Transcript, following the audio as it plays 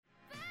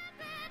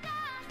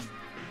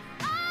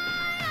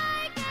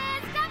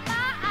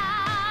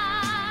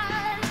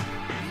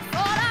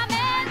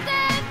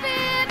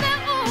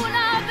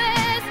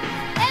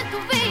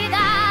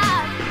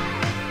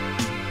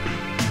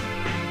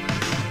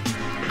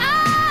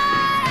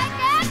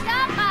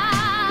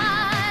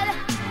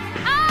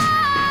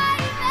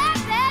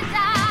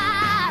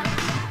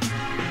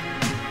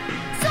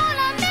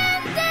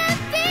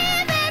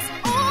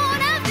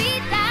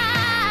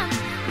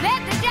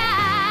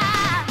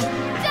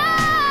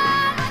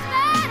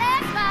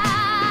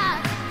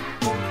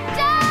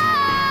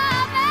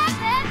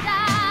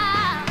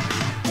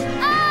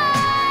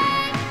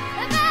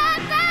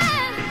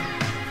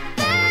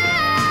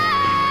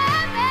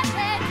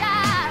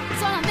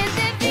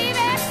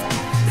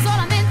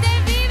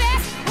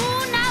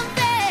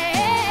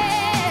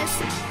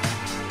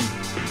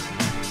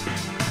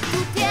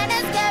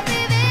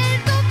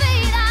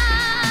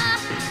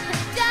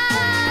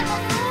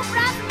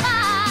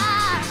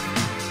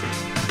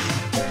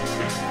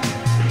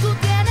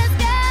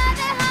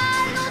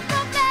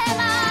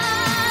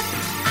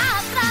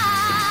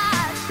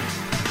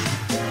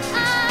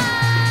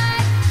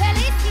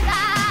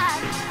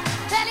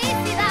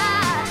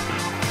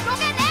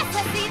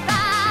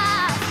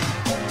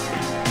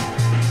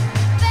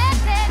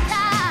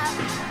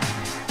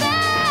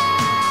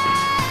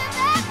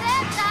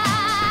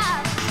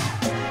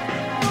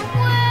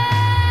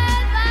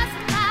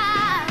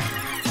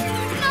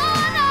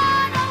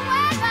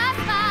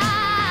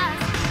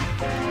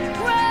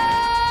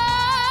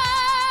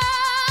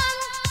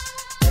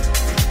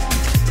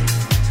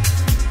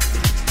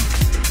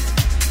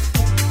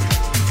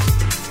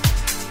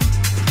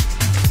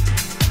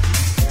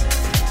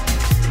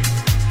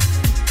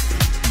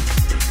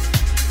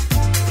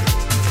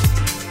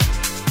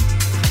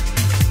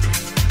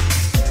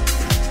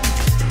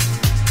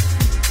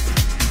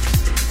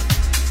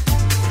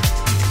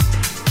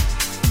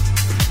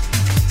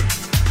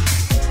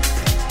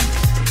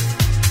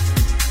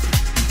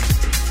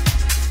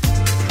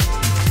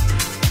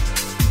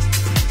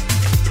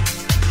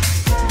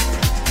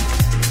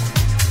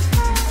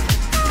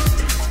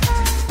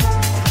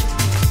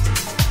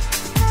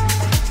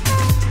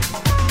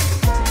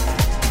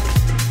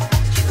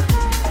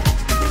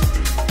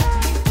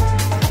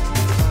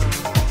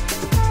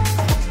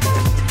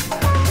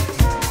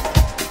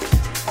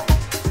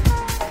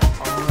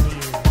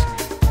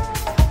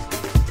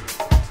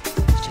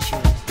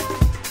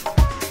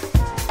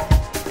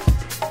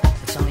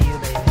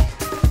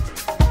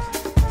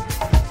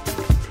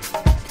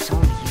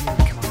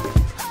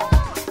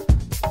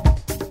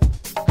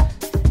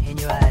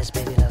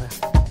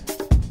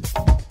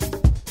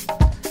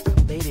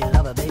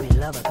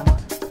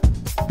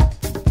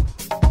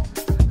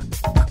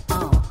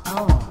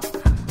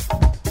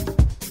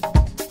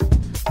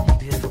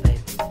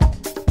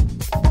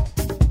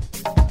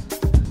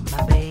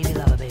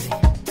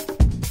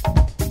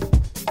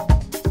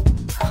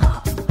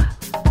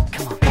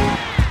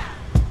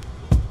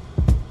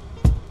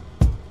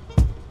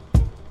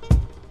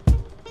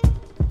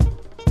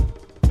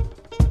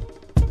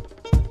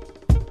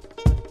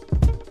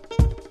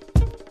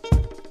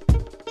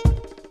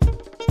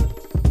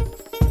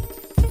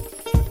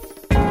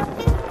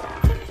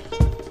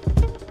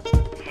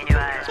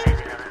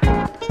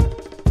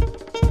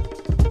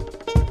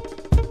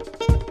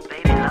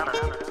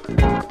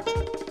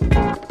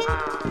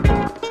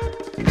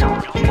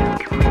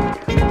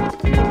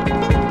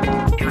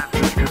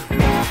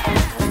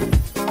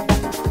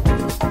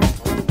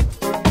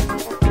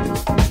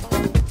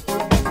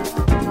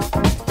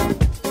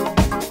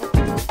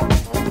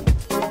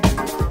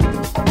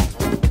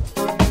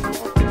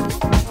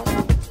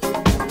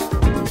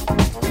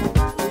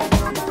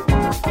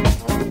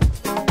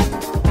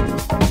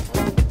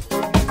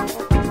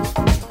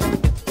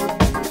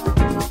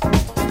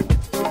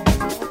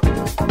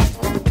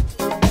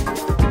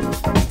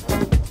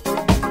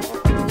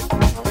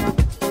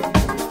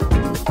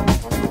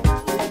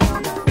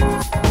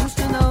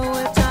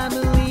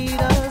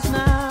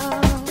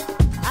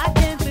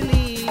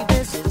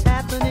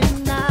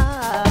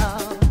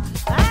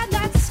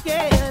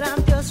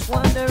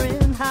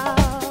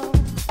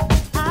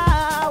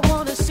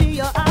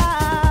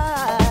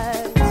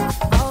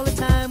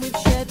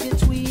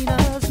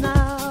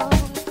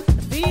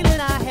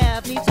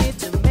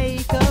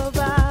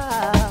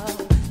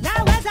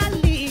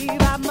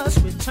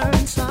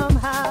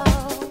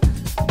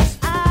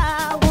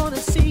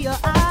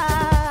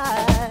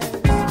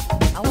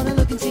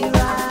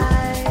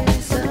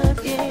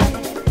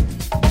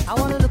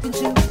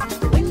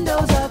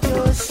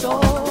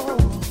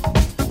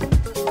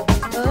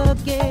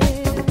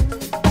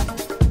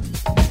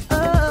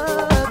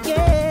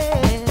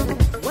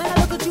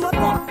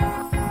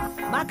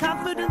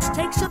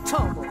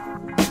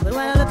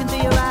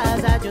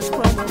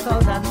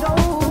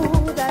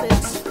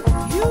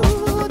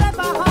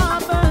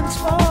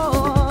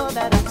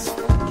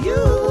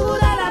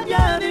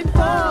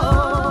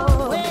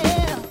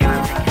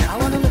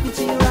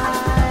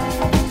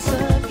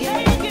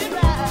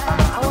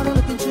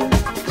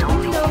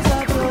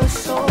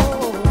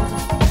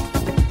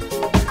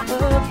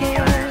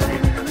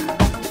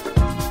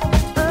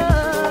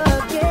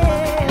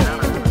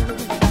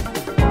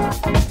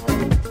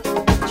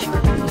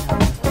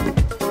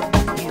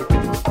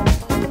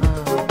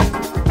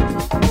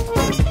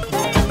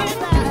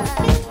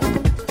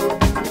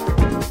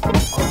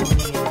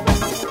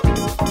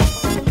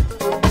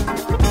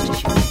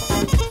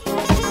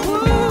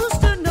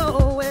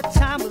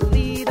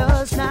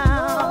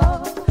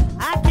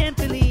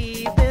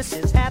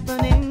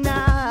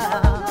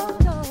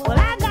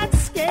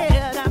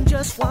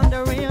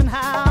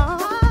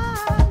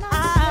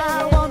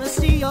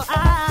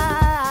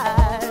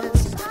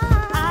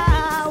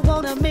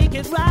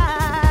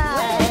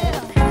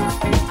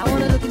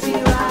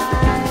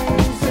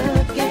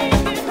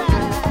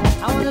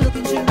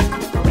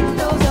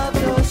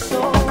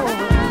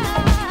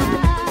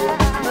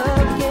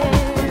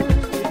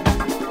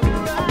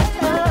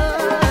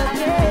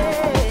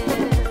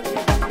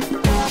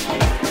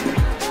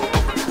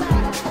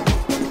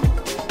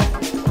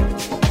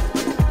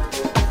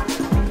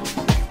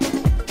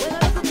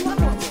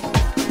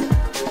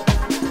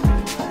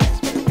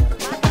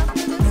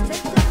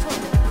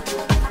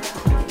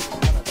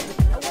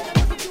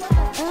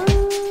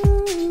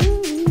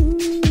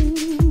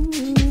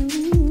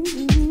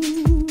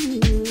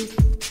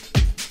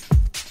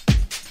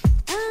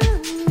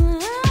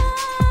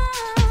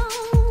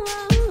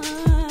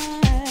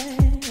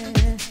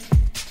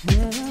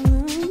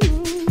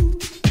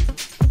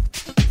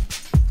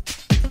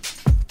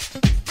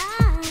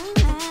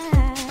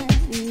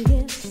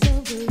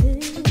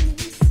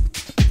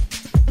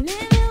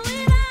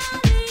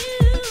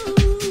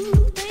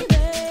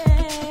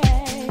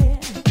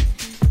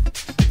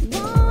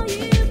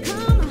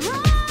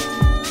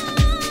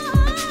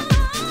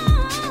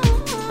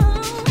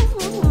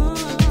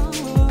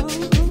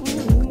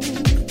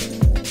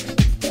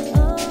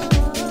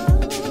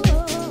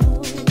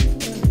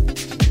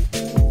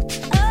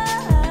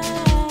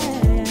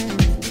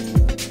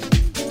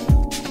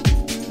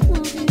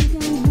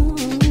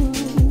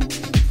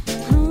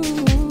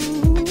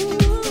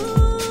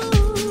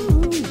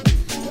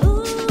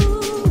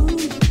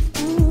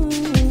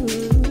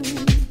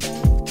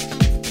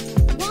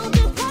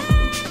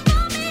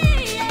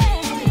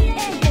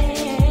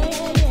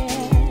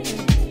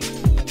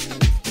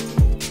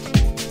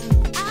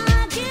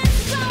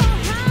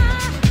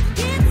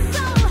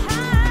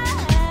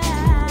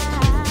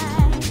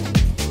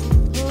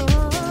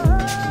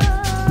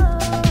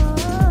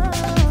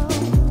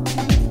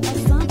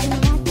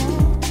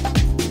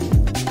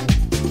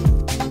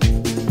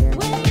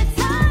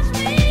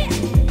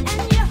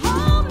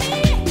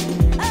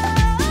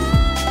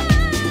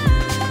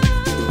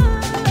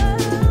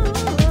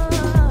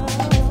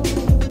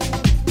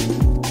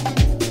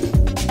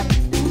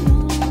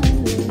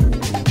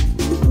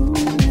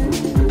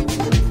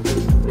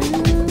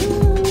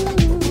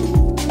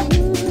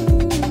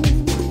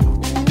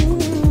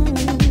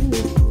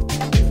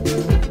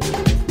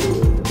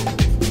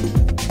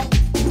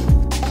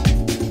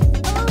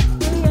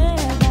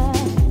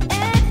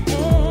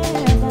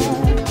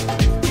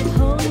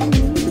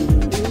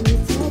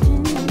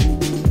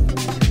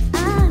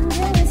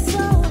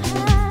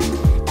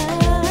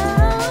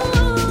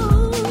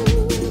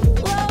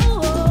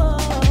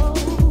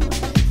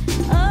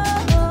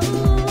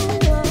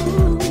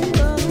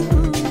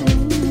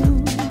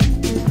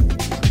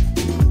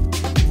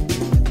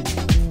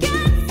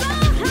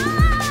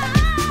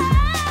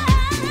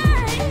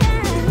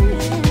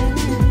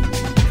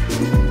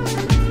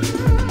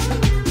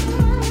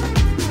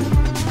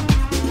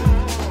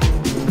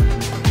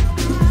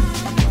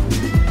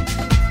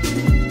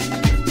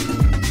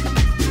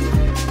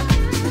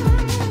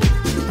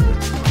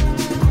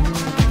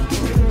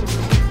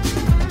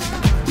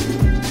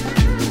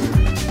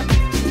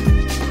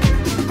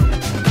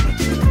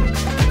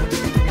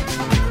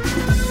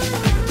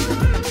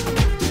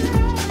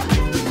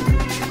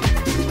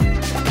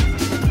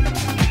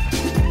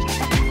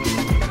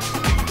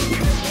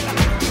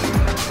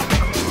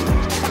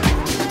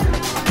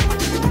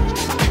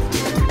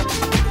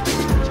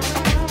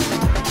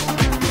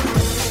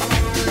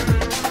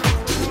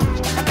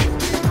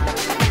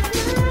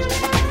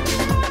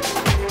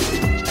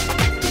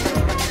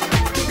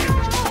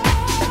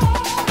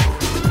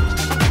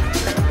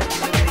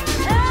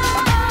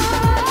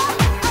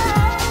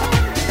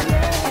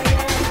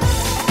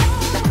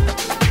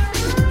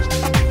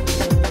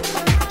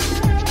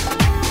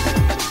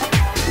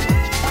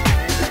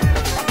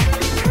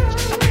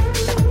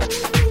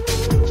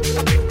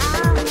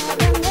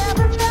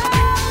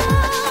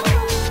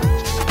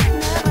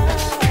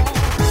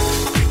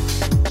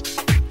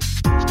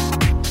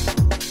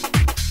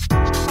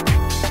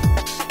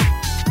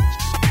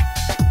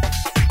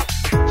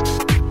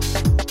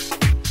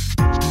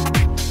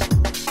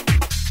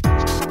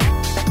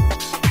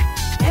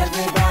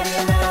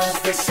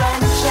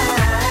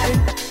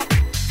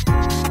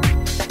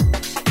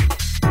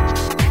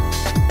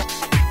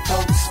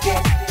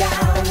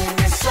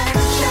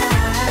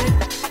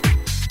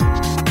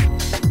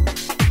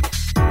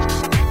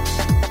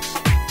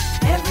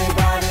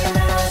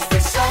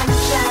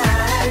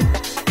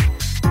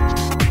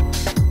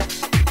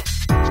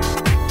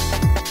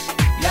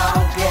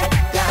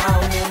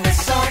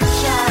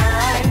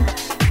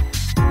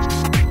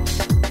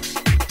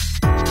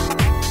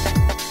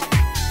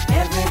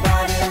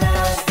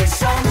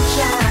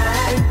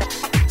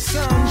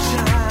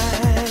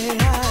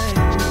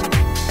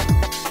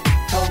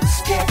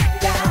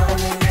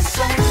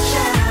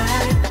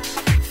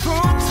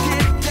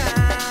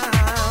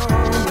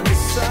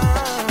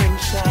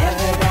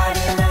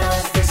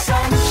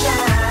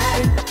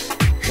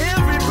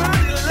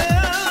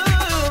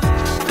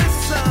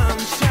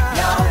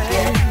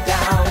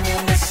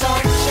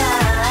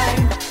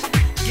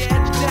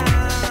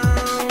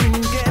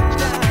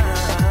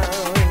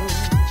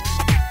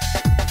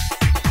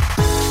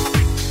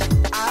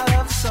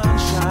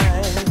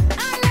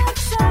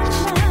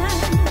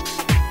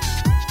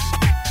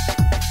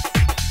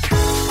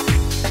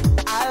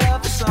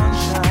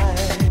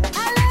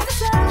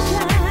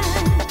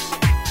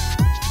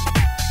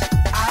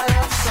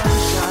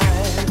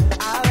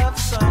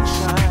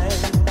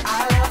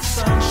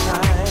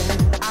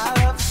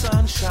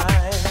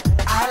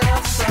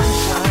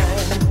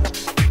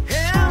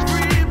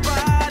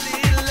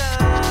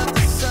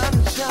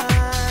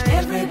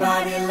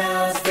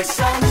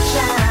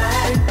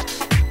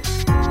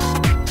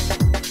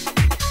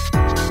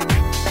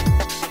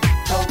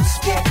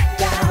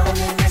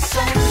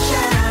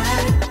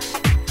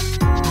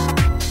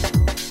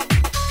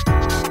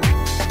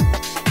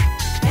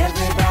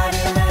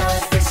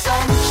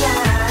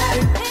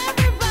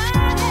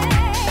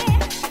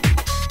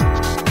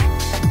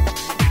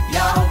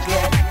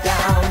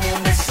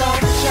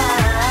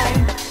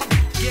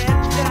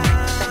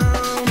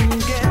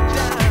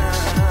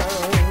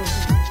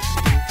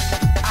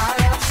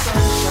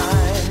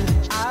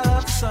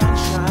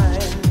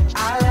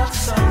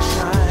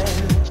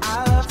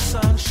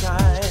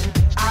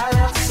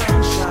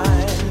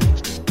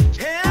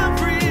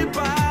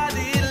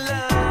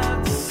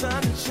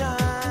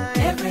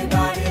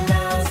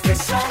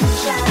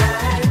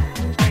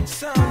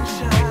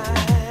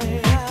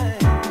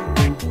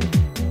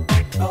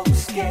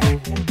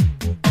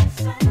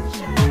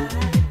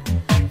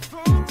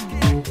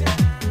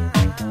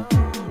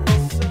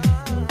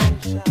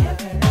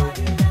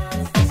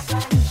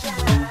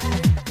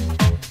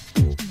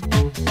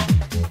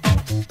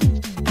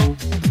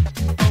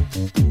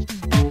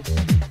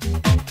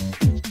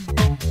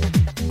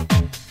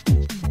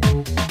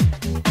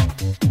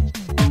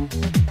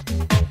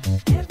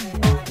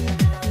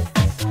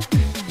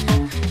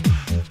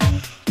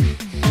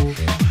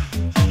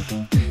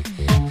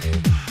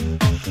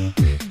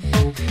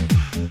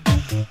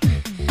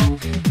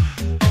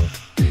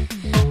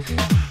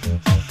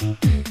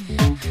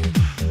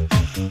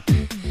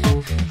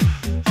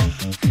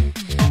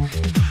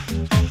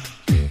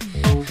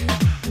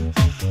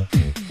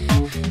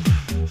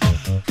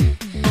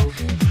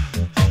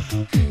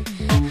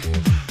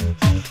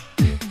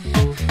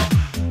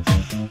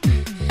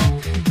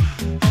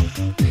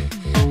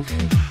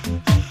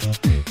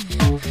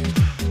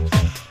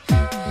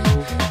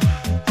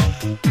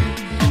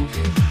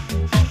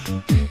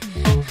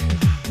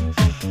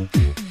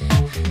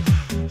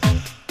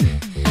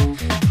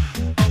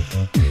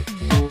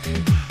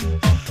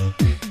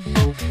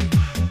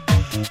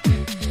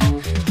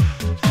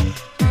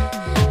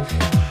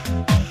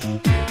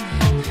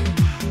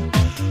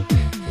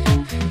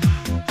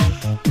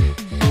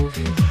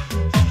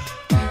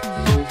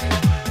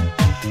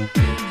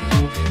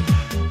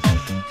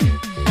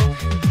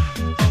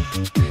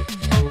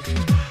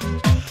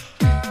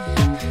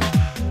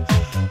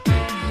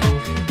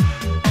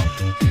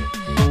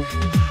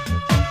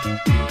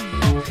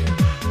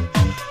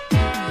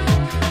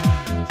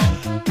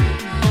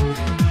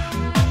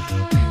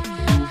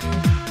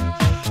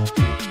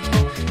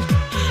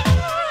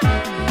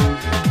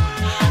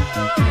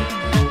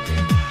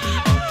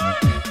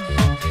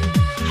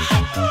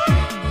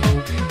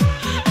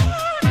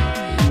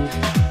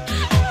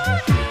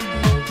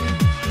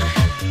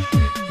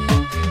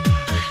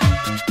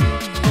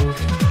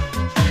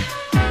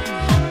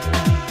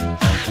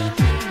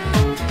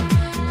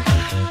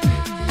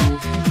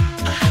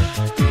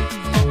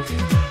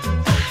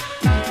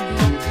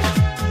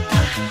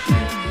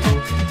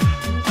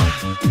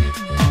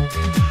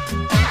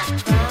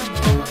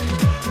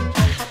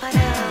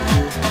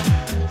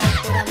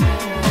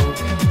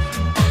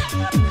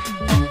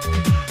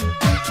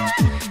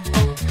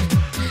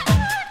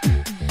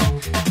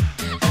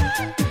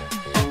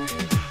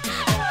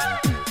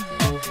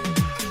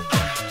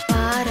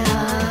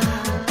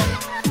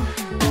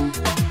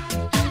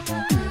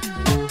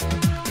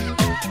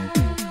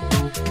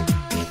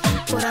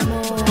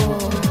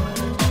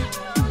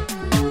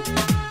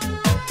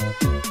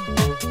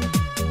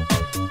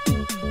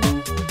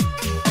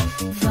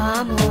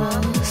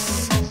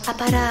Vamos a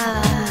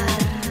parar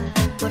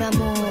por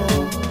amor.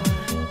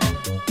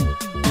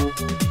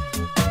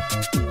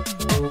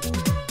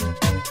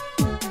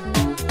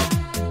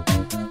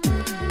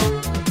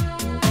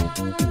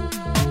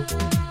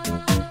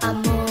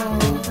 Amor,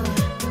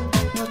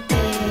 no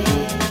te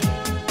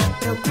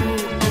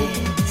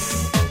preocupes.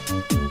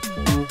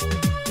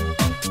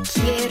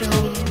 Quiero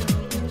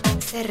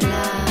ser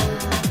la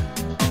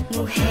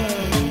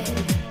mujer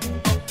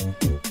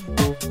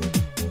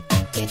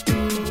que tú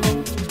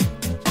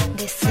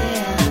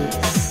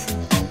deseas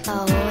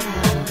ahora.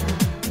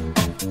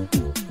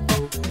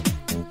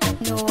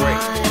 No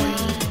hay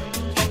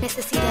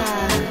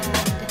necesidad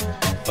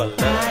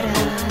para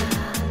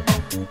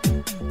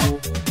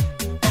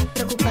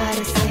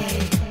preocuparse.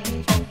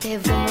 Te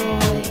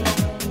voy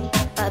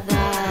a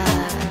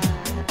dar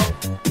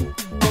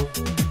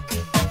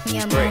mi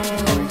amor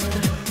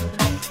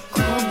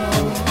como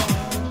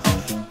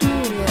tú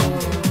lo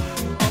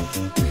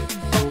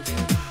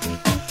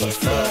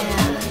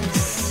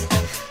deseas.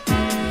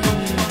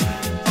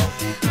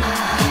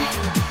 Ay,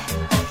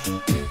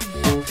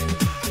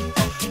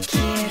 te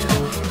quiero,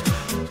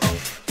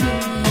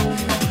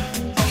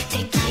 te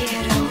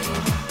quiero.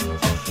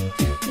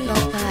 No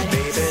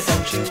pares. Baby,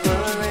 don't you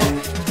worry.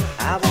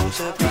 I want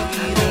to be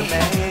the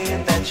man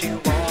that you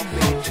want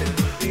me to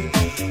be.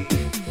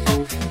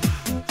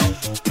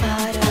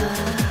 Para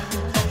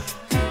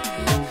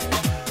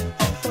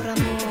por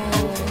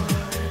amor.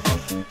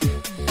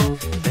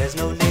 There's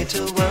no need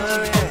to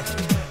worry.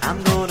 I'm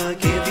gonna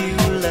give you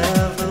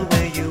love the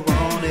way you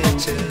want it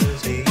to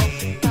be.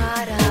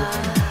 Para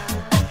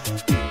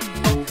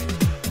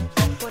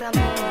por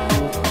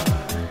amor.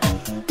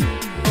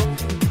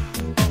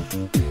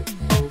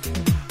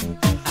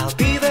 I'll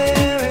be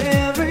there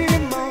every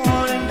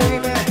morning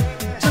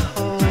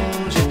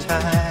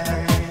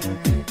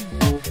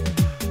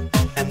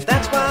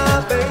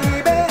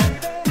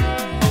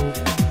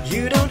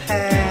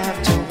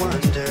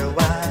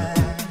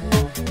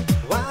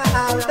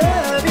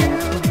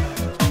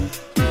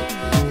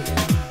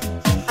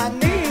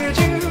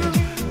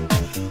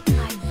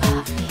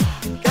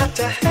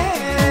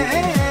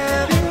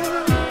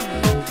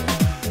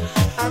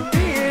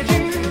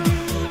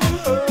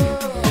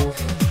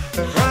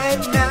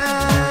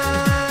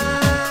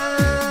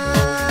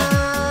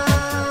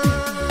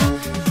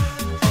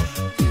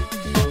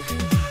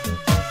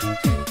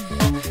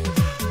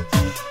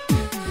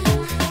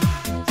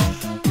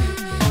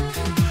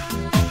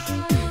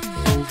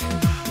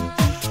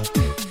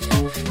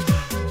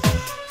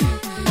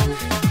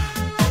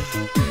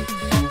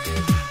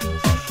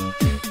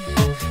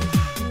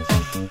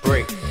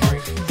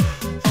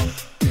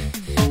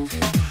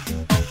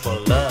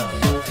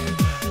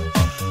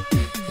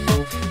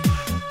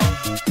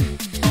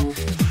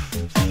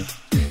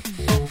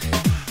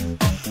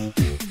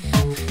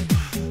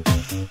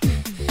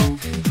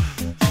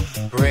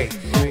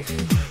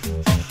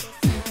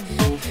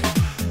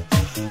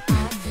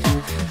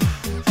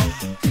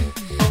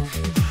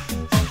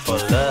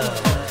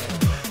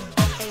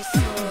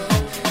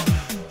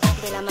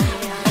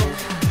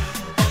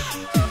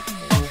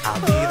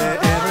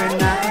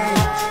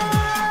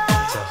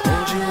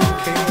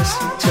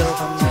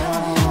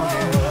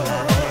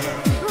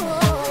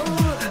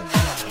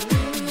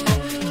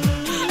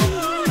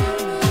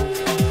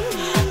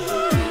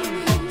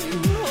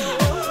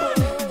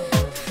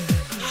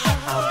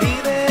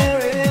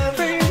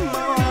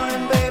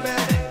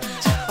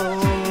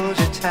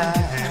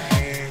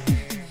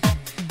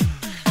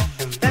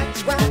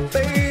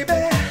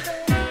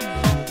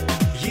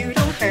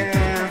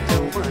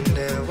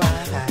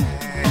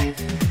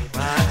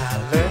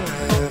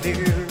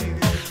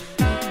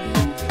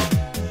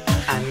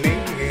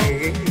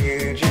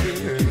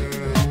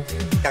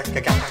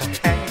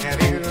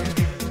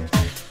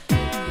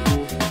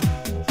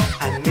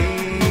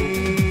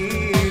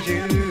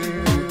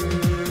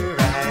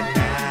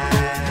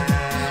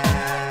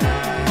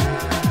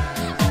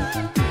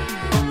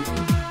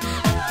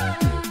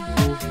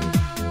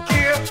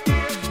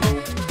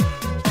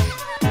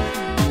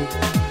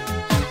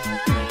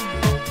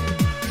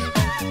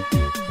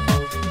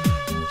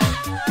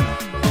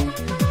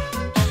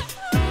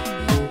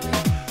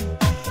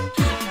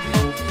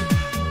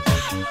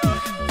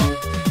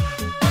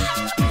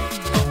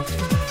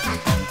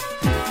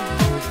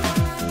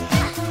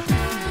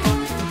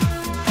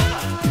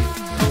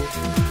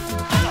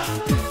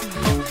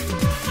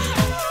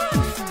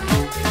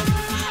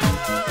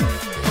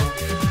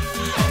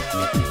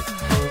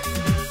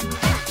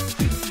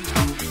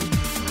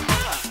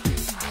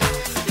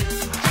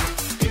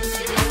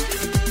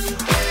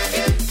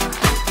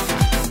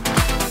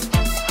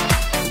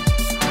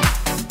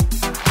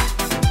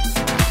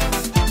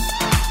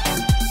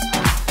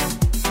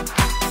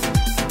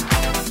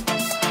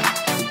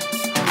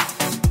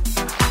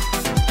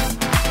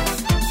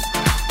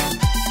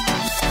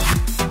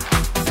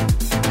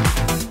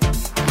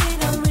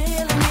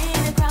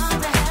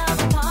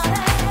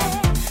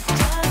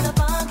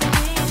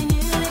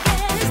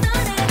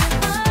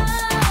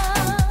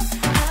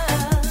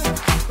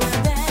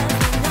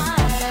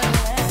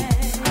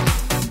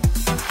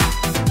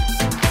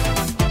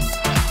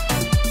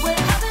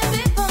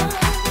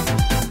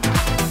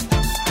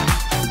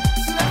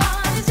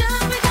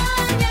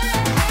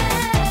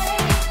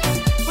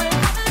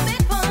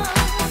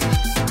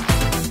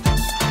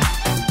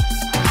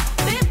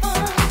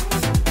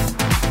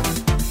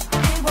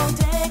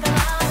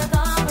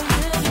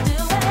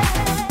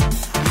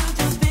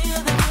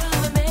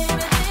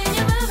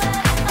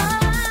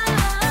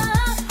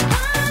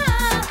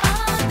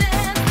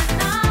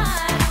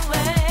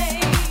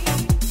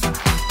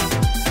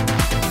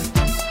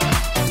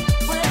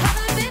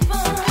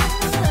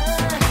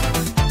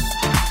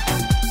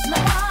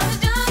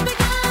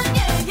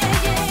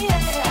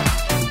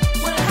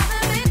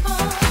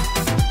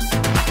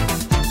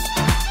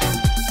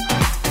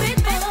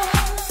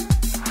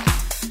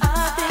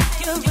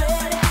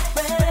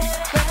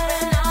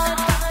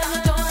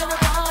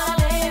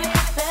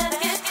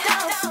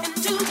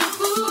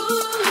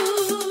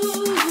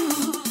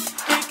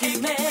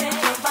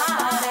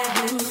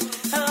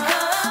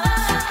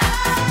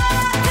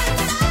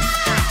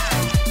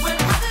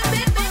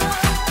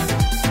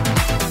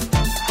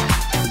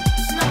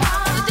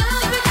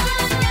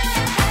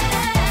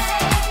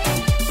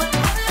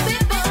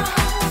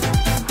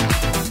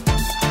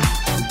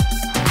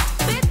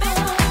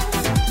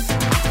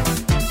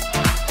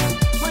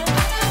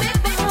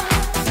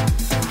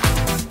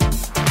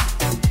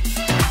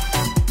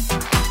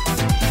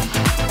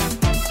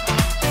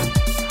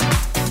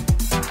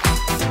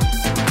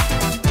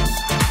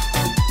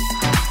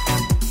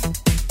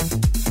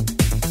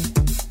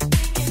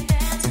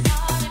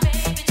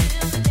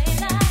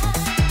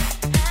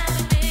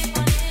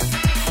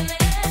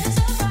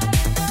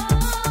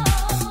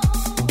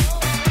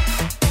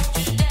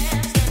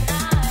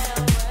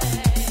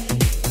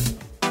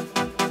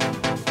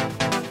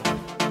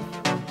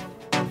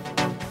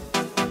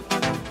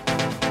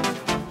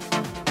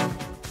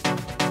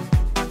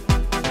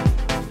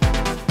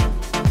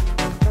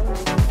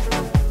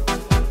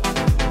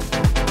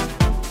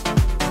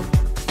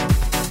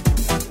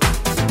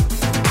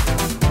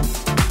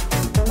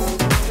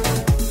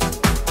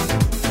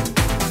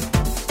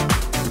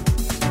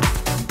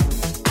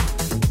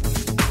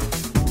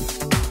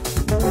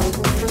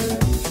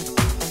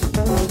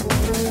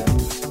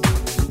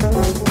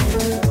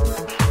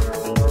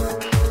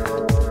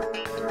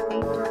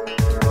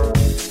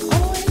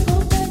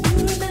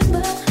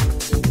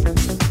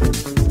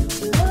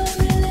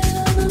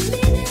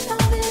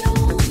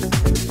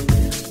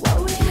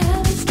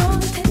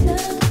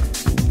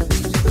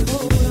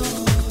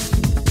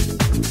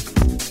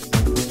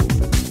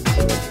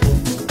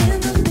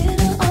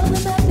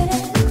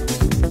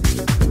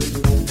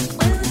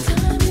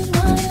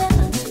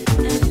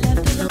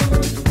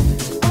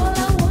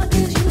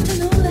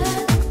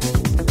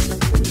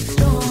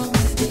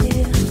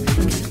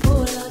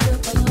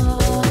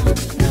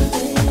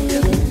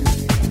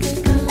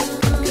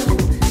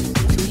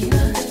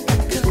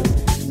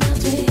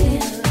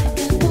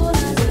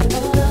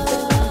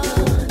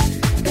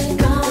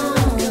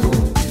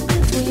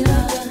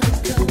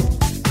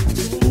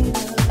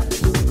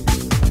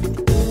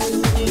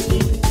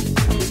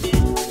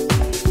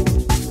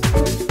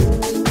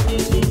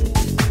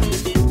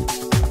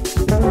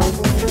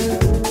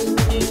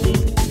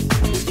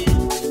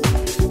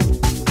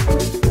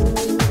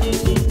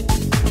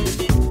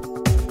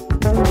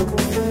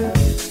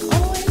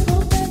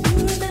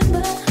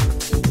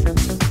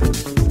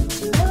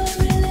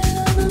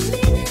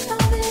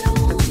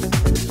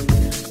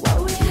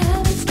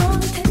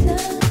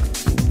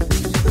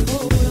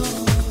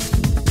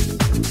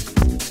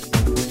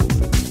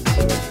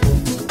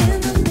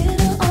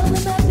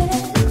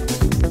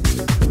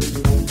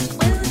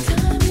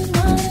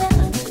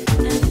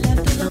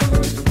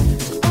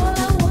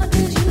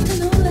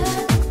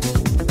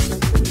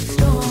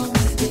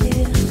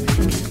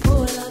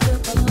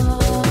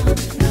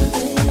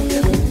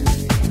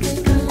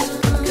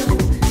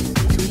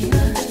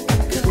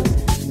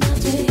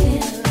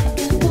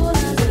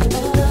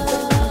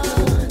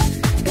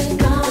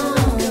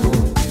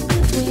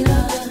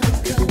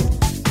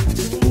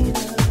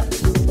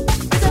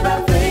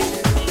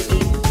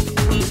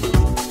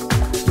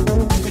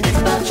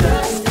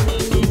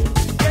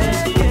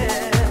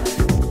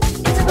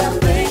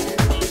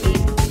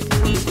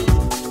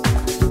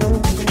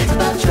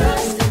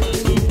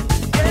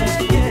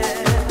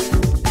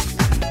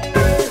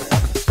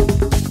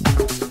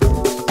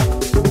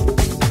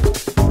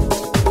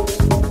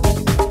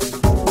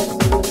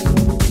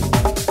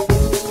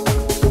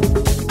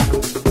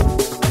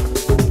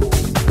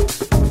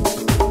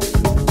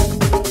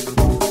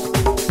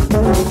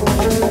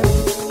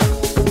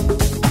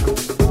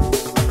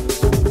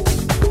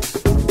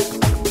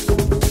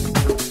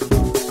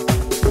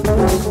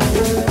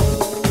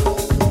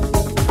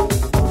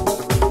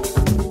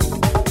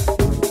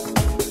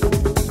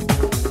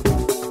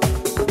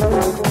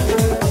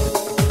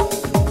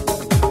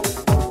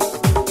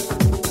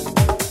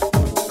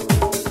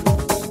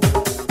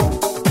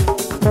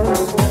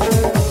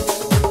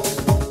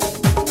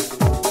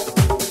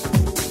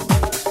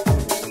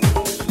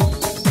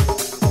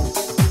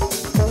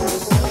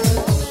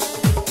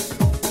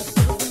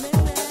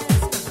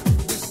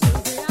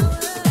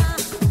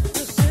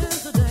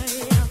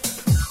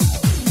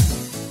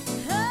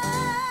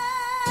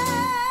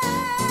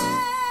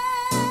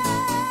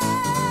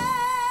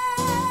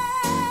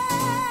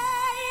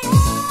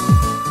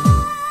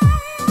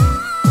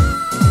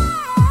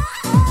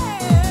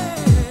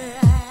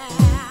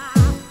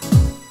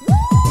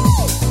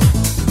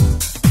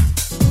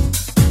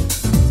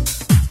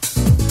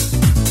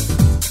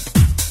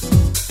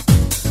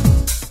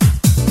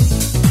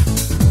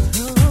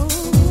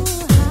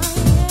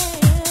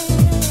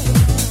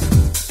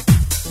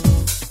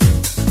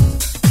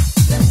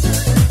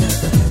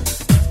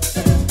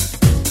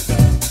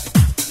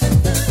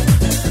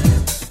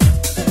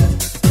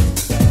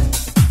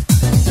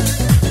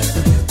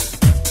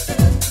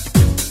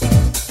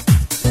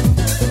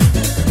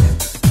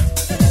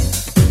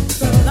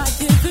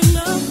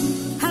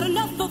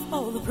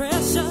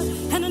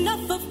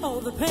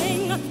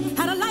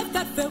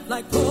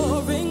like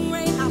pouring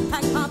rain. I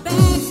packed my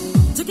bags,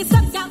 took a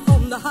step out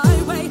on the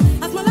highway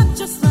as my luck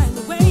just ran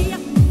away,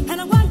 and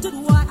I wondered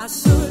why I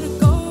should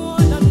go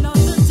on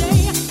another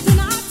day. Then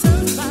I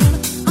turned around,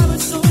 I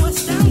was so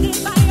astounded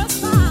by your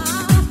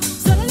smile.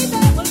 Suddenly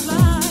there was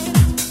light,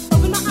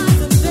 opened my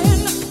eyes, and then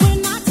when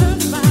I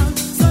turned around,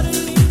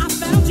 suddenly I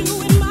found you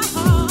in my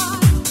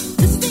heart.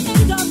 This is the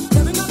end of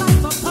tearing my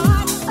life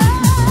apart.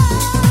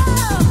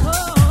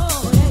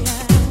 Oh, yeah,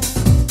 yeah.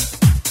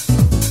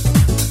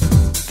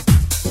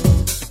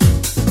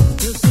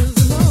 This is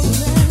the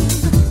moment.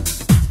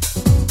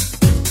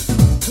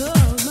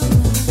 Oh, my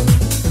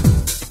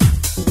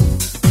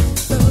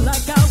felt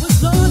like I was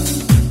lost,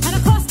 and I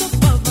crossed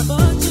above my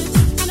budget,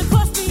 and I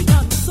crossed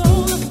beyond my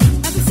soul.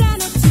 As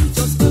insanity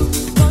just took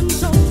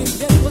control,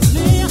 thinking was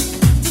near.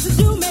 Just as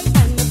you make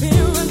an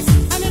appearance,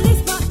 and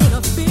release my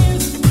inner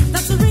fears.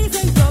 That's the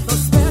reason you're the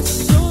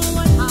special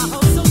one I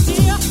hold so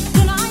dear.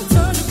 Then I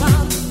turned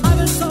around, I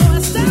was so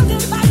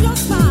astounded by your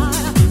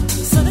smile.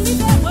 Suddenly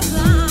there was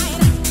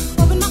light,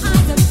 opened my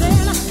eyes, and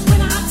then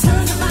when I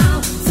turned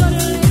around,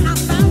 suddenly I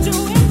found you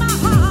in my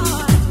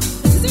heart.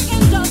 This is the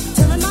end of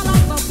tearing my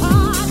life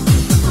apart.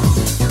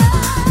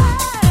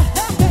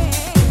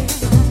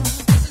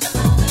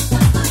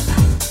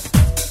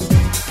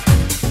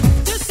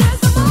 This is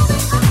the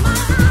moment of my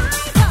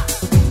life.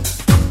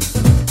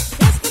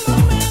 It's the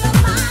moment of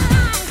my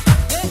life.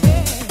 This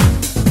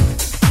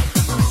is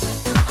the moment.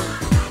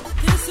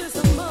 This is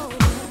the moment.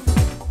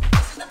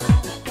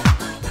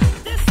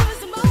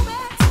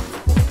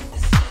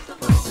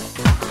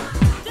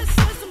 This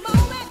is the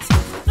moment.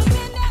 The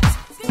minute,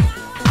 the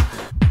hour.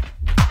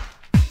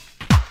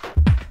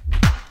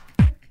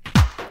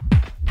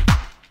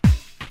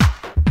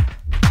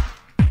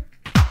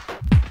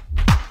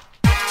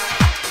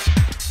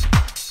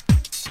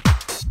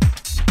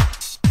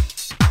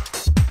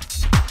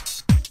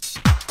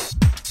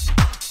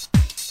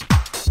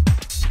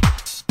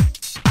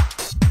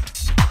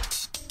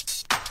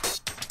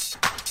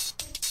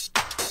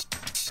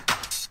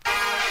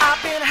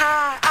 I've been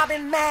high, I've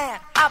been mad,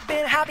 I've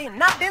been happy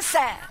and I've been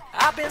sad.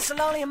 I've been so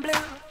lonely and blue.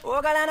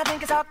 Oh, girl, and I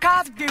think it's all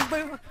cause of you,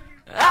 boo.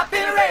 I've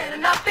been red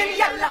and I've been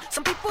yellow.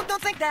 Some people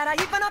don't think that I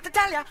even have to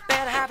tell ya.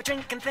 Better have a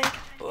drink and think.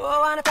 Oh, I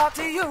wanna talk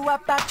to you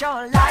about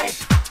your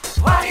life.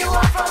 What do you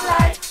want from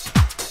life?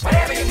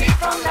 Whatever you need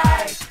from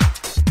life.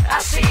 I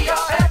see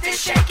your earth is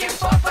shaking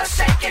for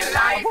forsaken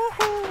life.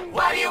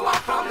 What do you want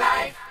from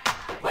life?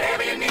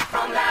 Whatever you need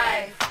from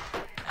life.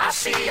 I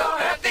see your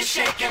earth is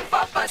shaking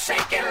for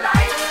forsaken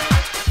life.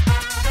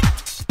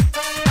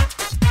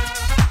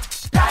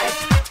 Life,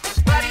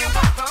 what do you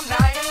want from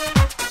life?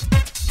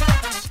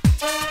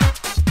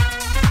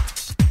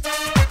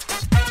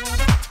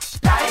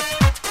 Life,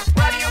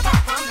 what do you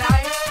want from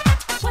life?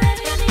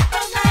 Whatever you need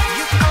from life.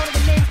 You can call me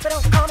the names, but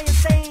don't call me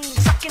insane.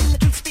 Sucking the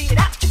truth, spit it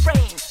out your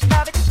brain.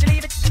 Love it, you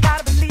leave it, you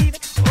gotta believe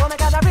it. Oh my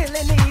God, I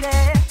really need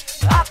it.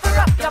 Offer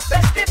up your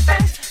best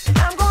defense, and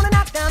I'm gonna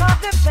knock down all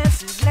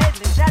defenses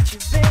lately that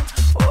you've been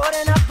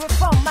holding up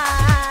before my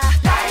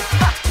life.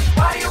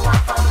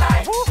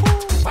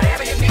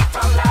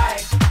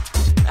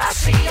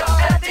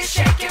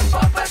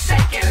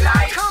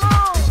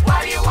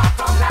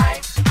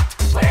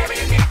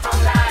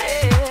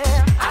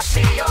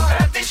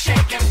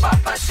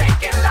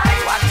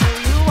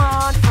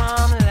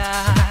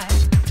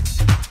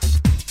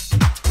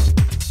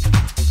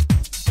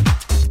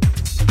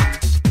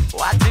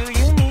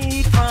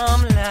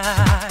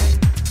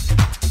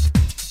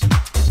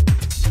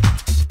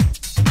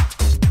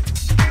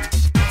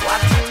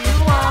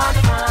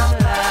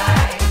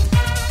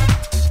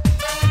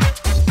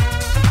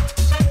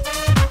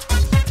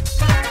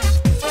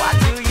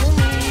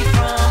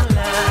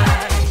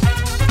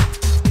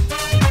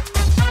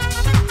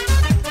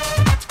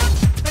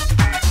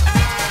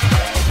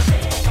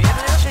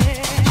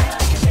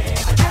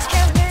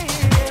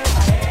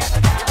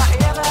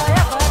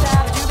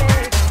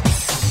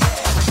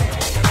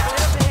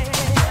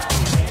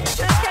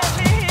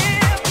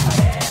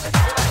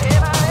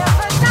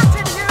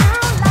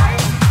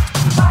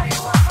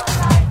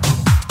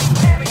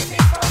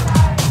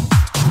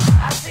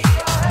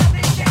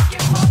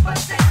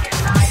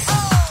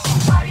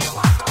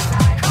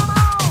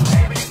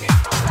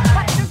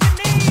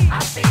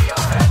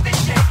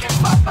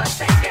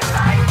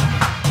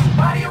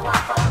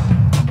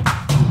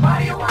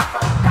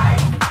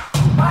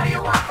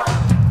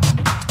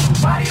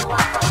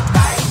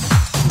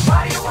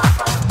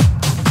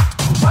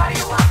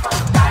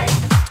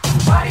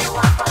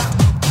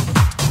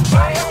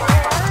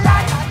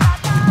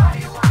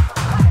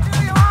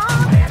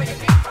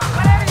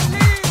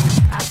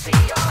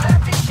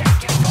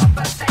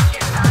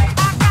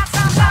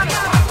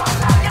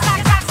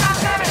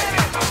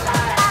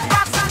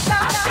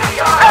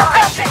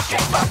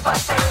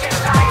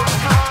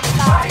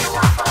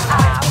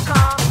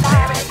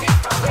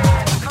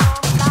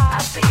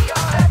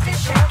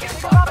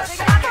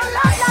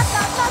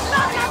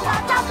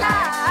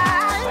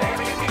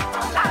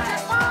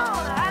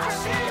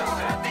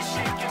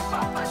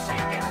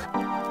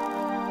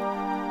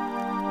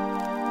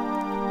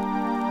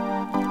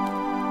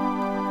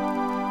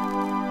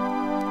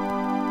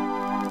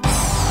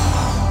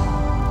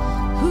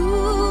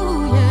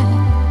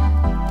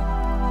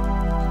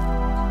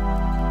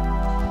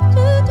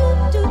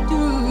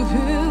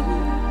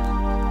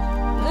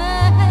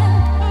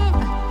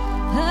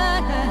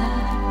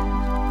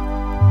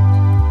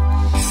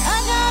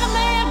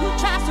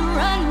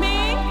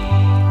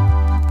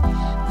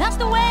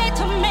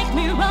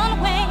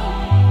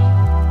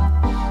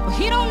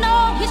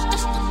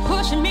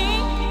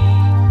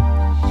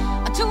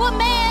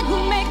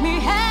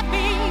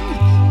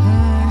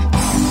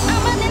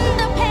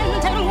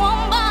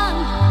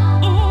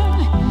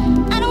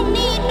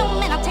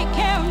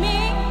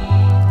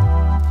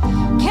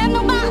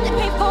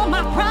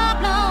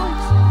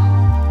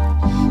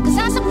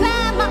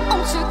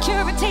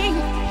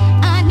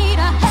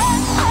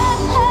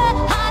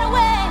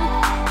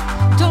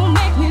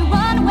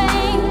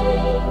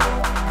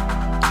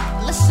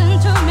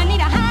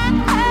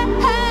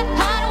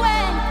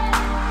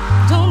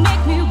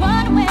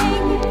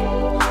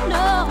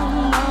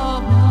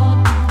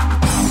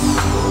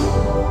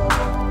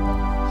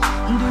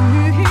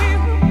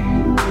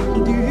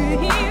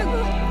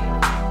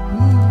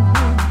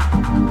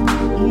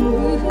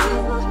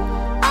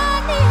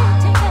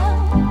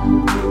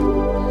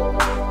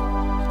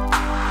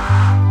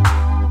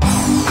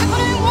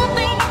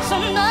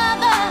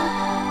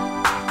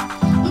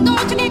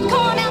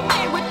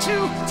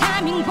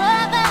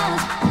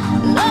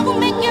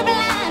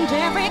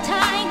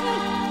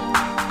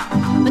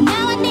 But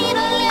now I need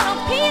a little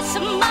peace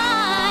of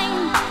mind.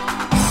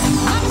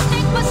 My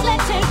mistake was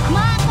letting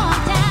my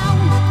guard down,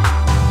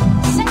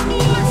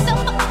 setting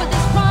myself up for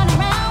this run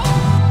around.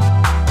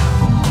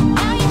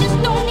 Now you just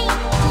don't need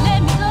to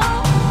let me go.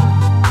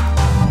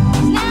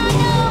 'Cause now I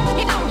know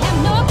you don't have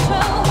no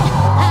control.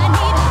 I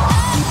need a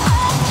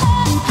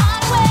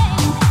highway.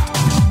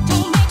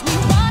 Don't make me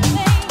run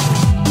away.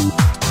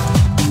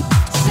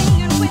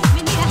 Singing with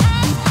me, need a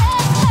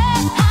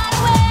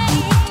highway.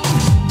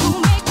 Don't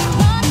make me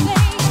run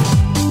away.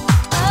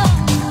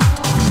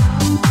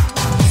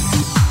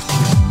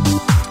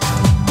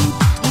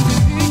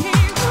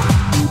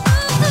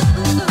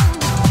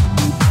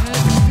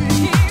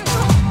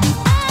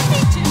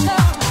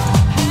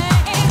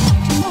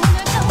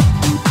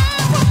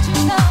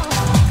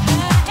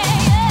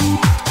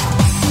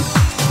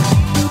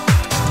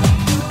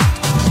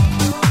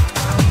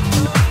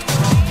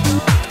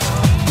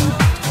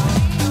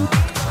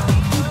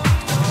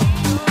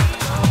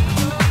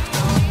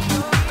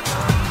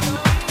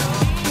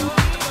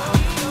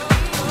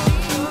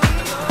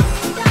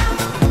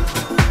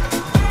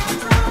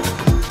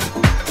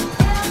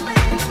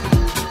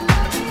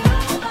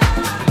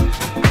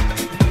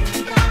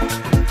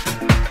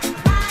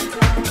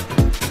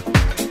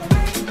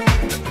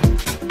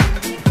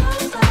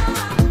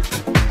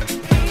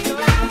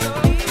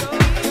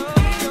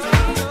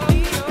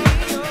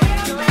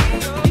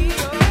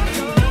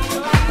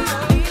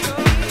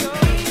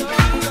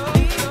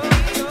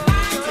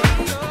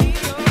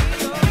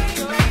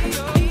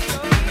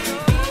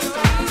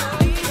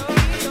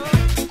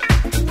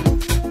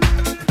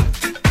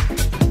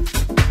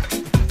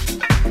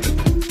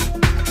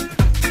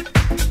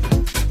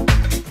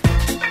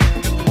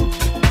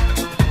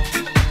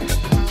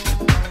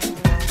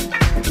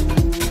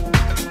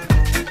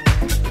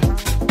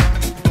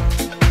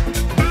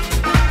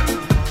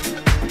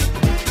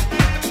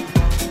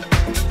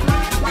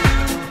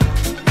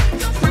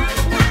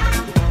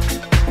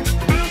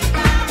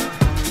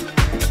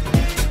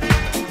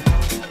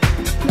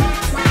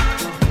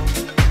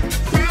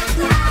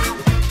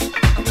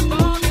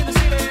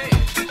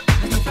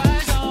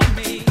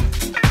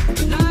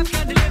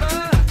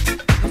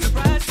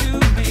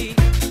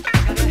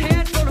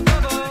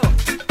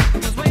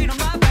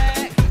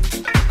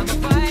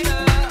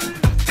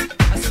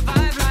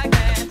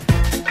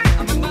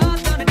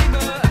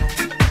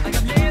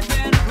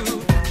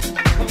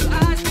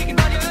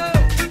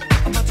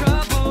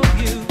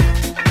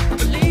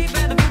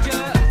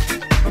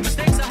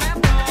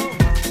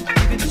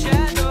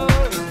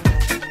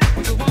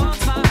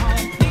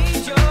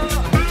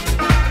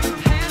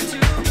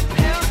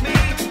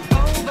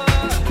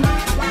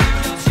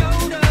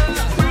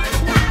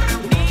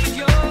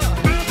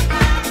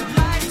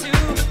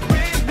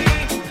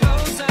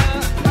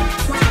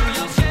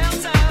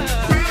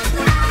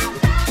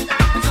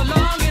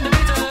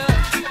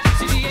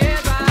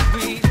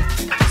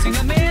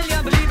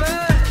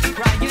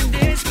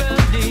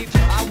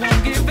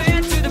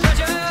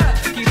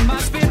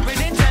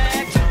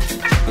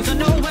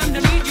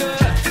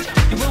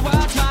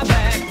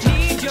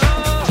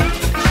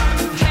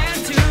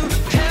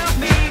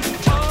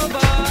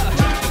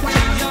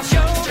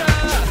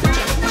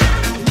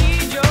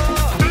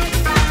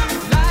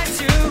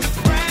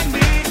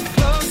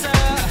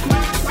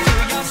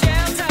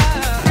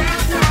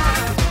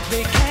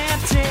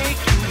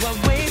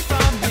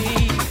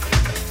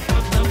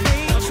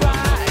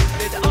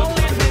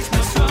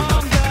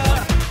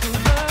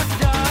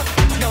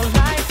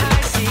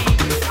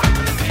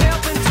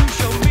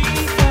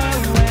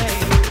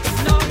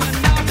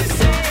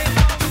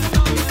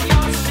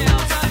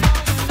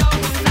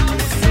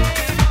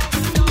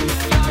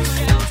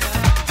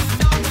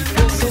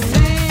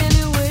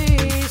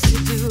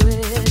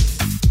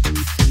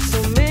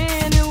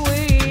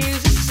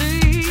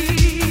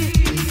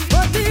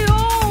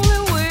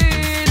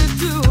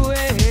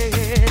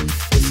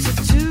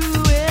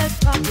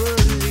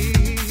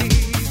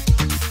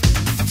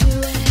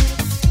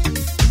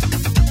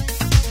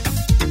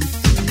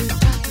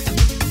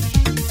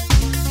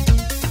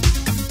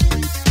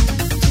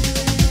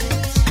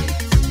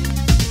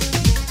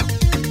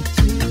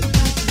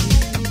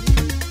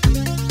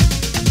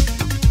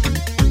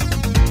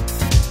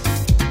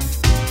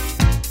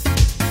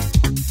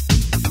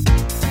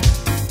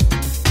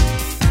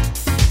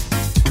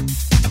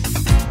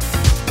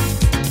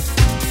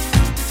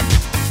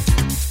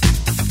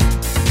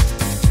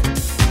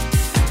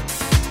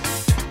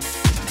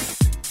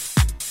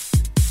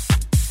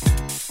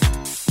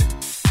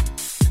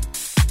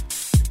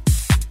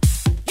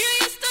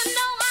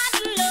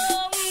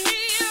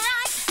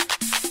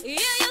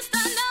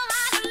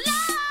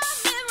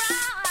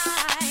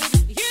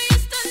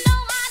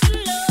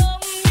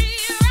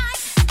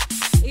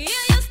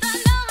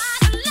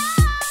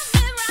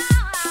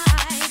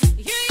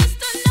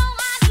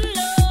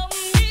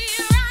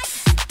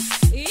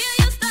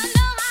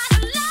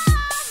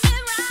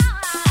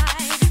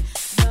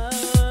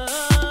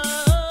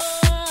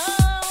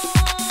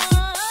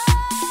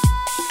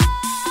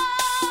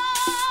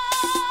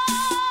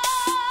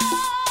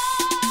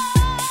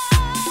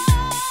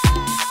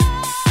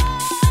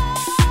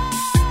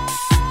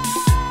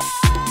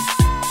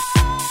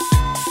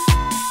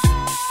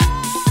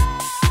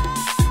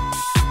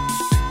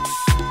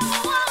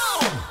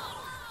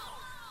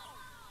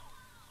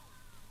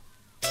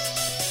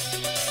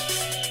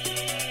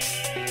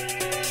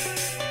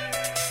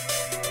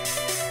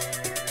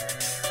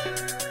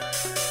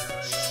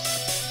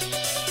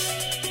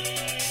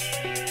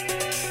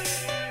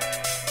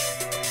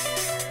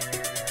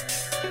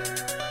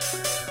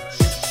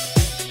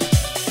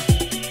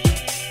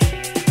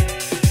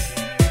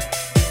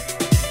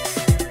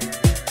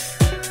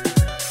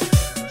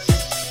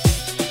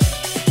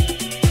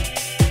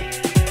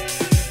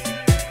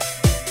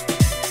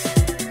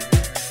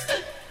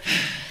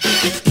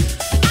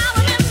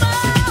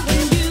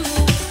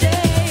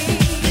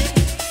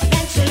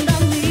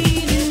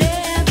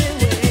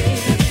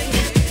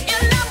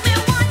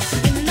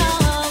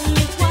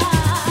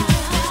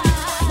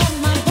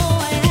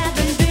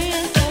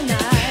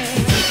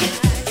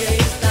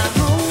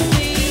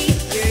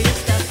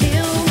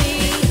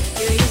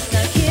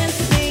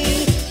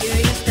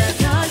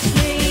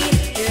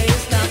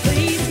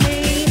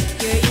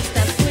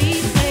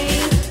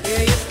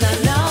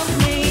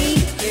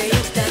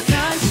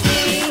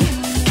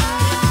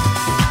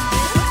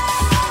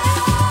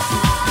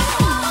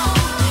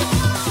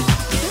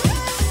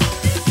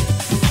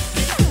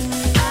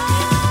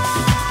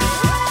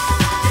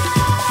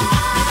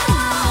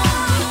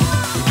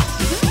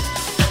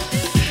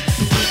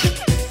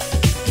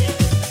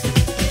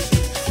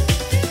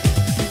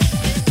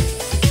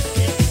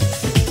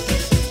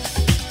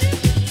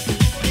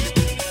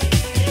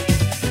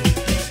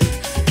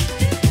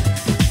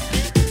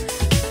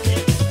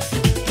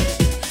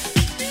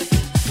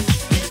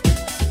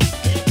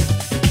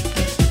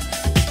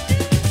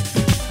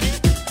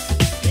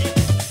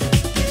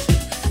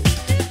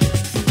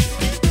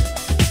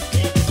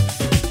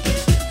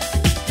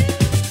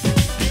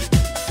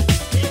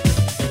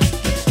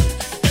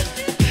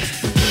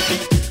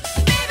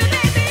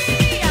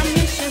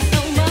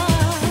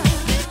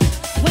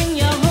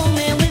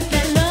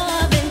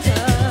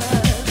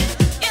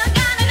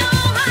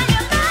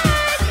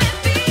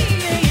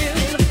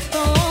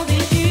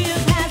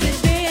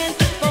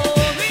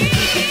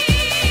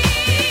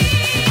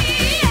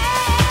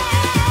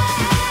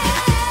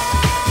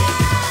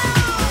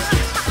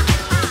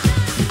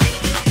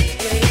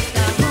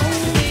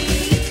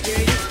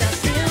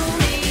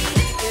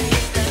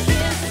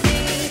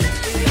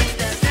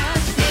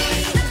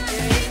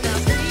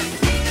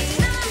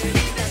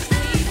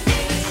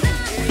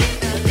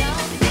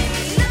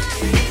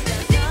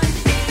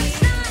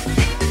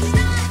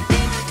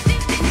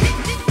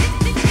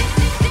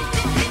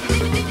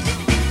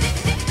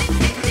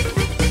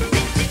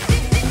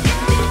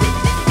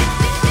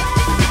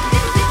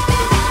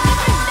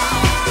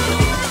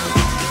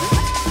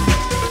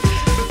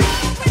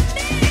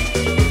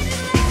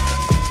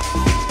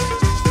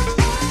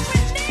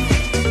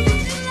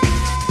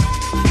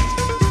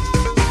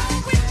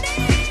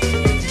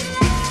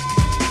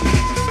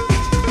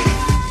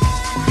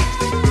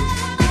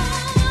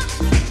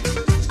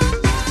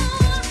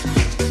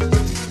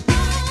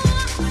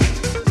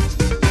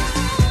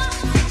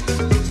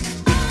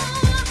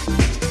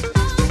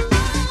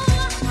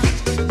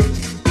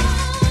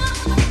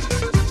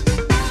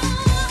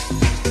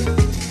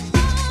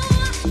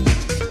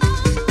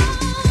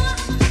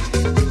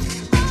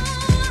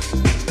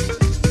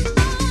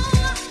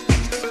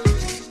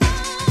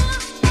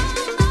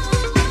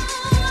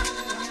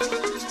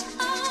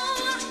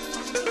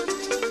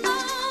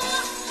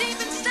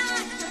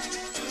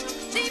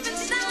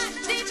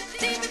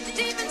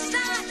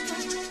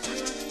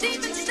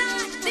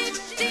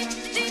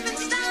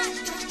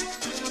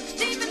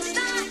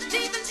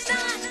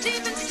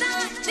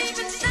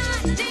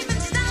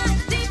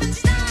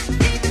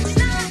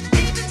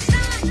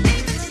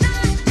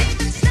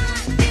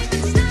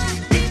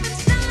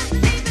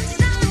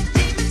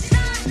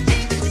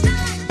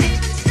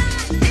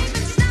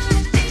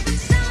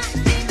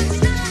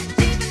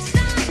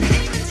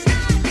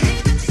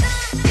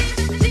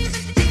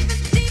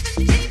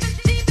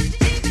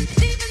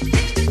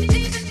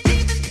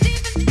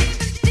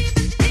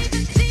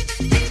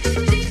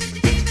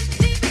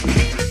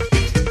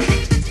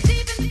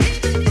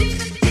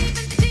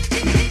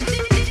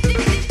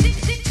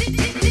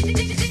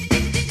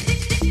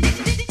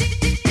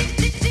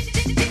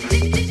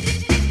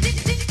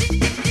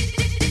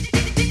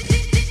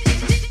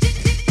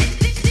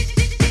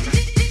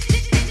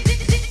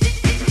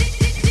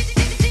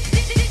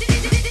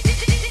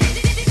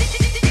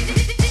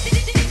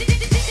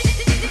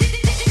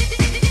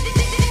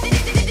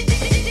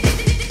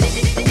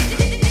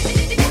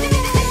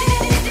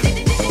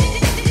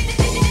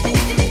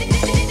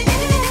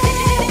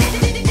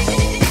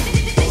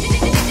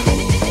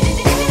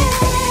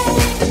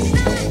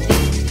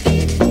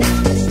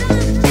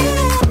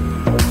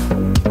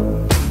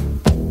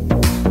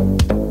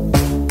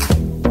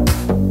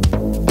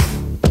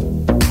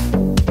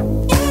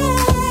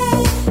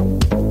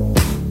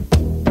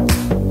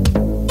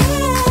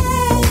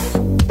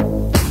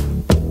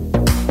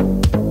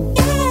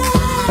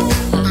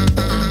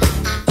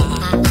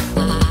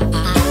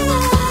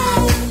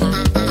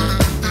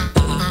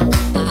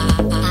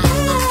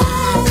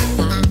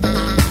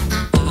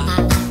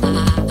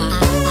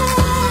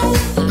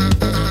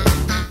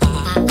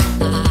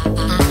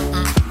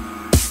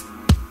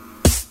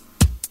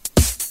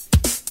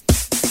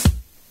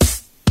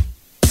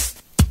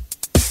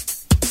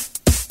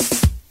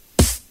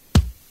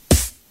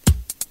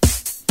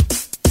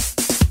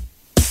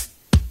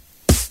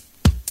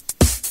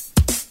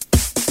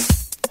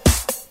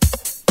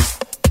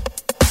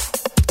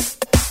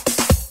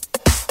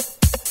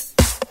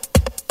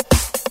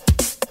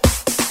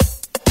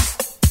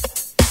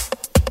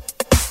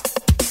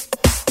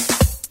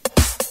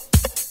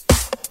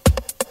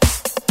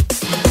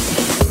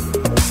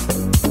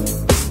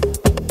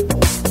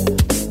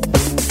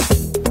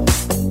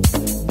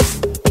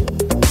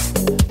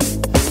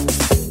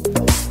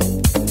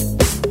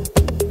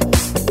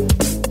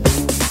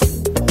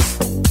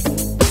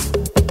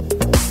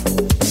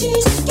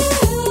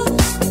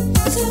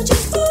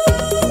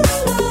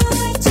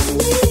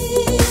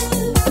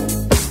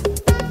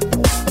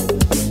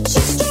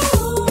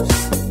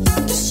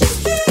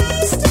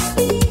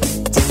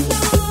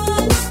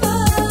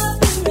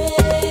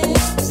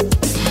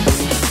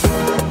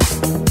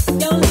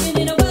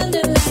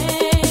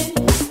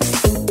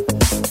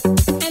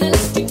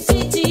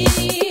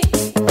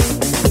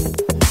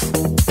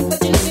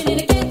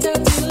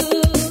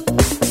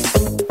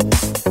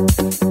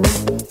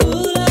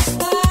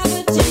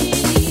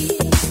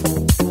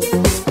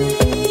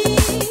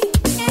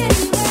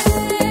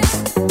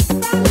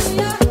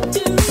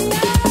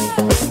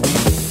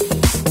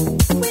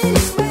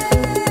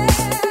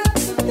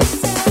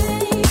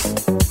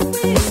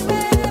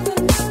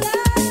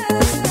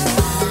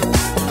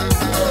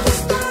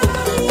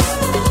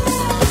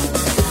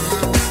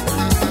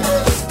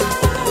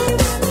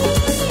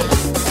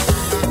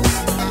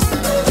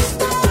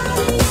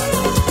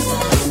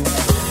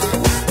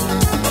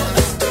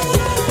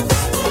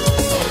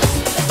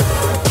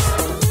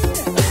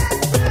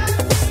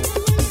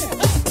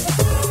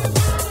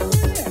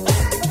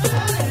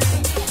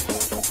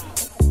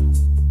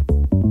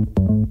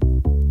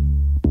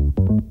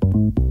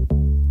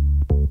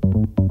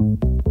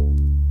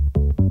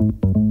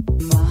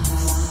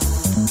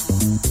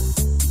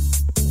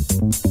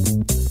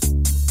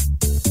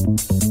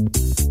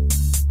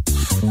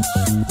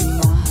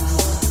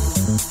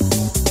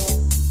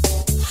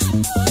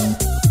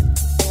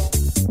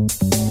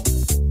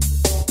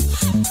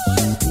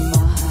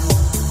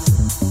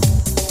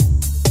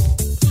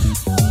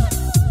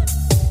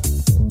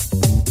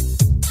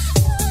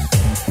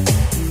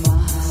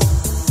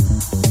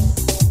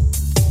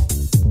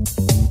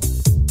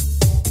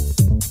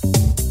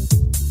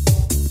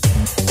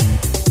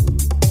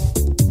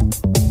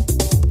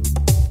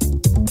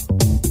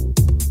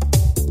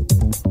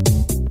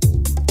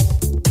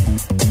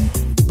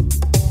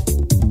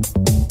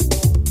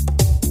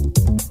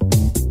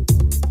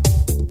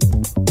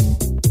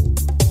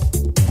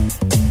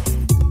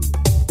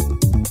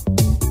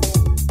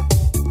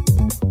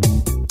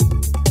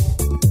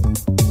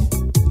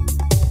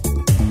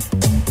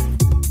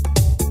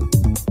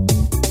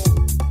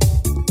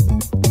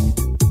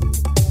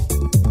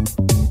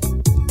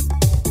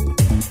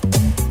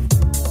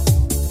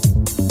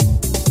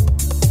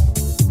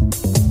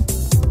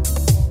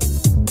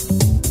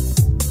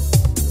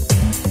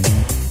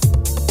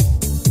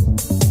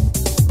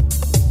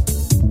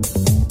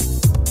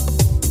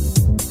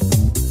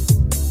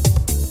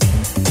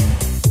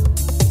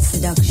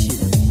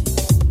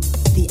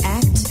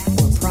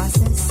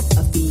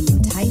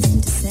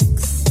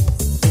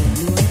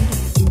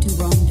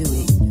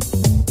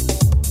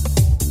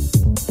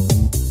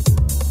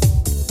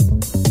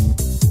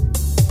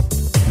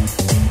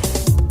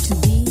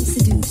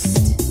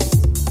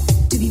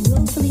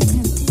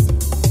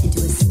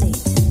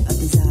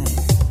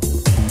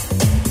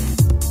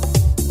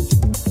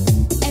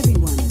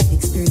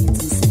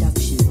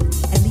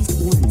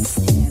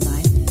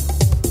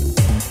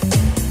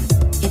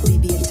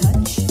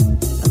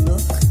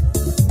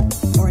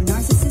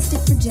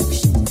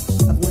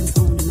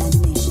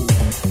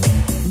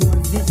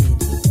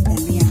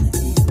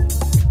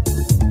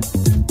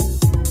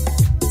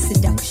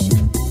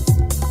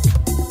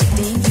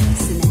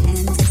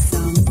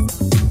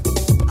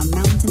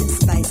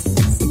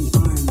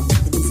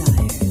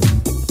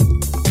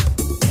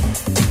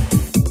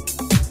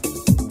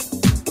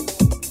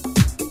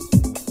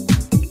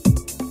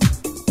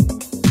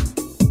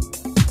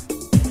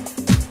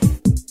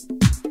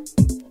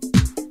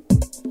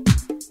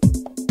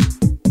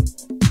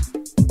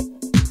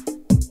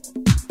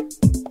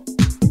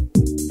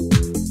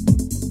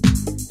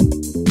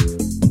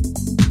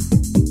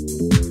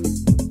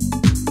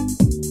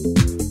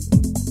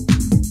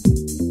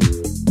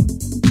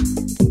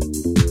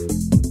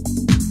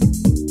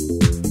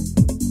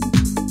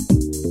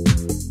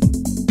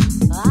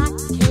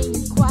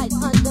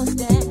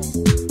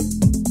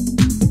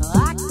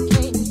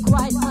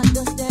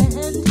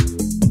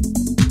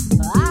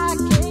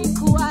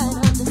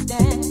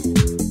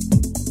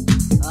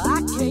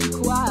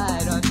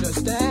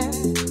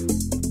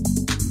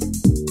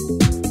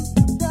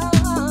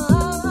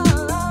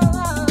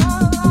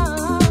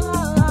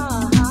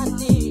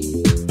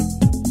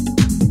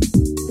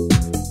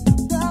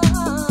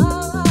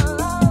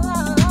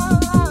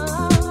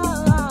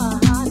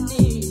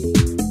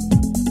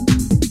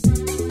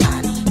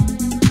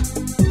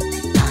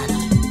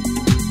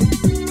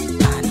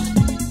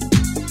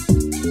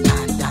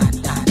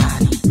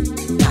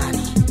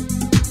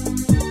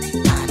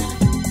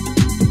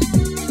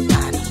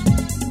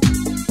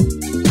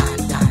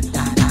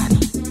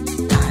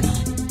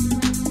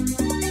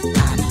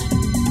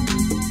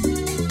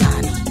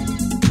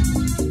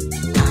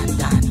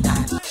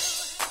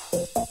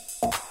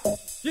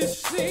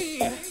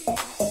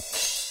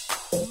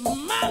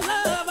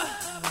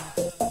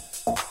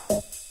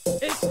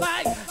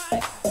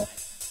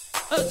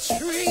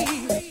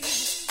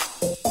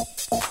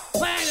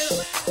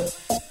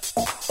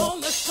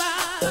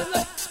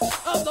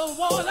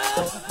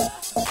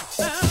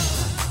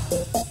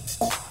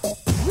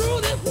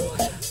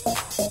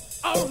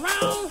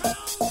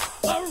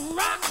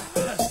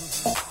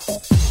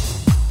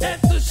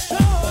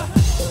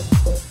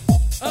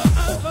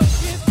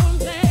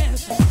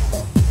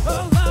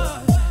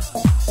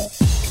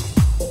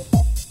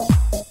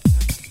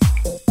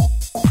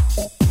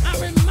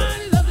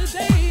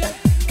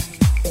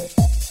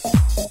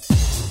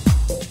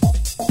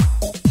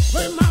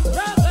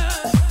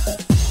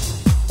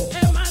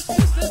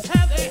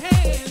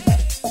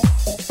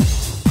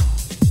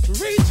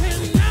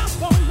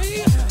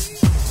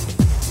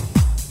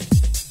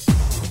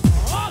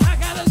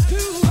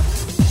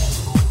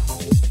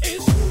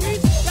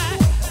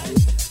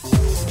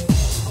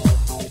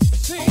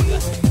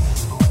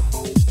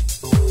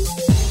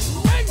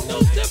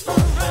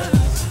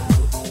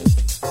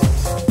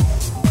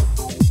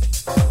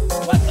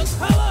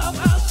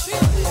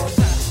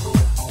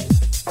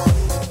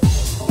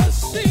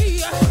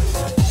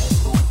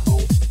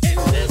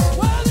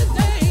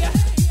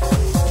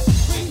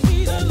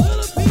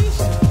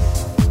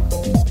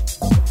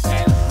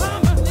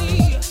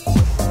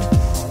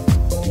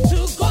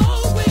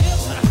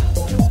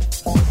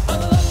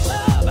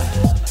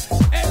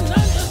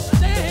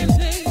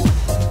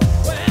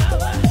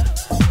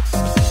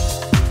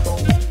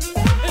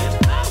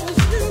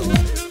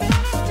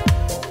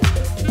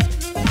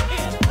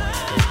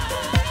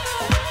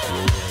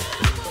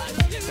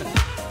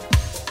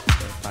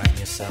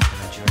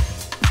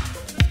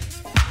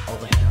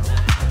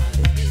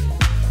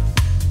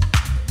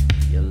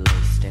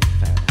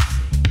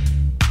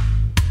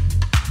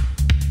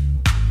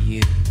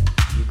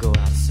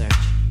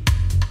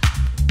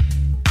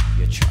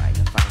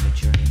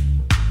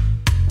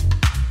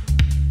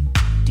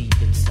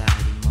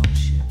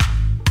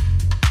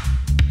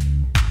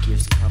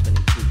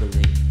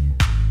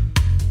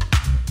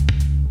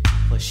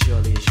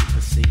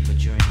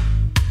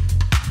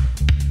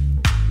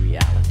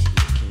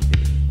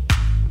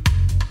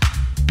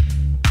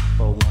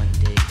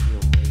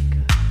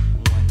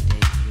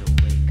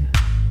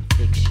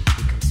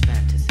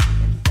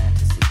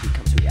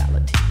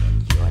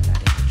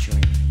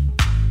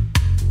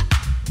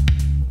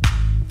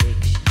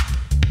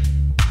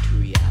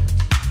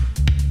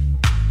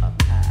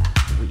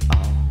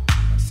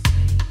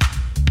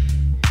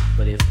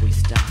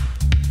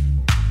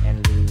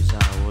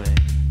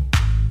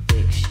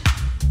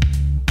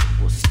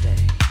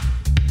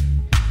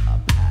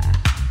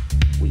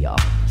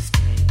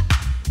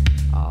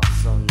 all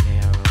so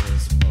narrow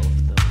is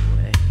both the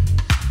way.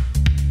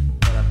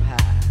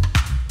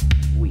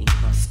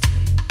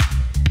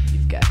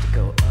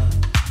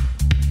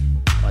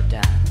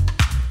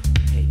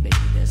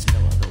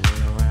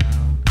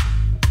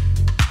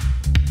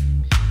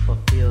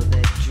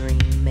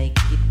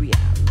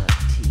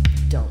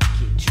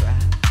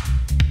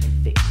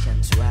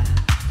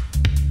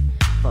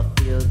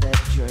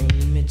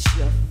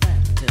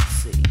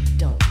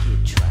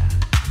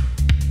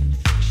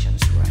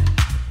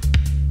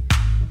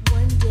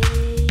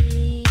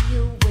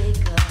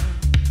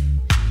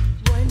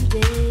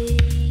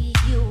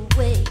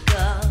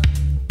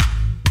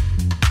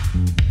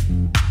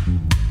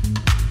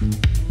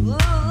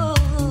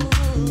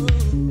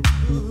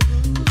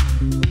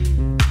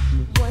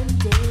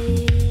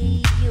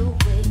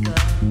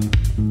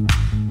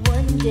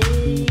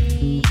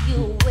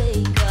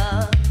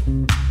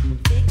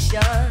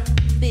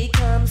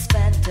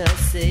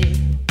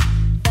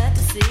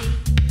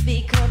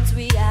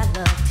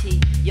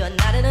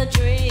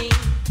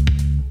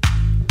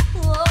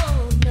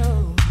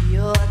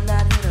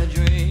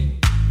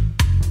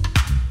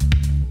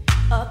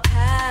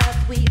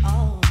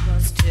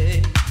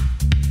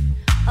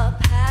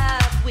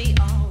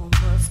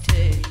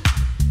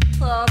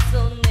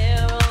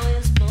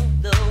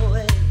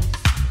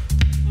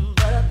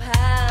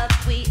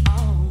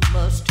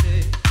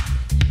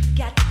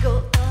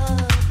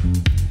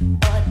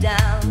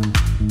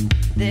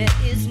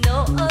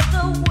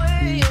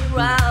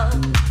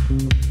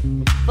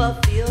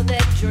 Fulfill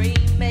that dream,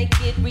 make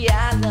it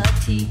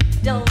reality.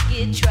 Don't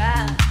get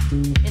trapped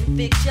in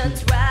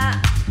fiction's ride.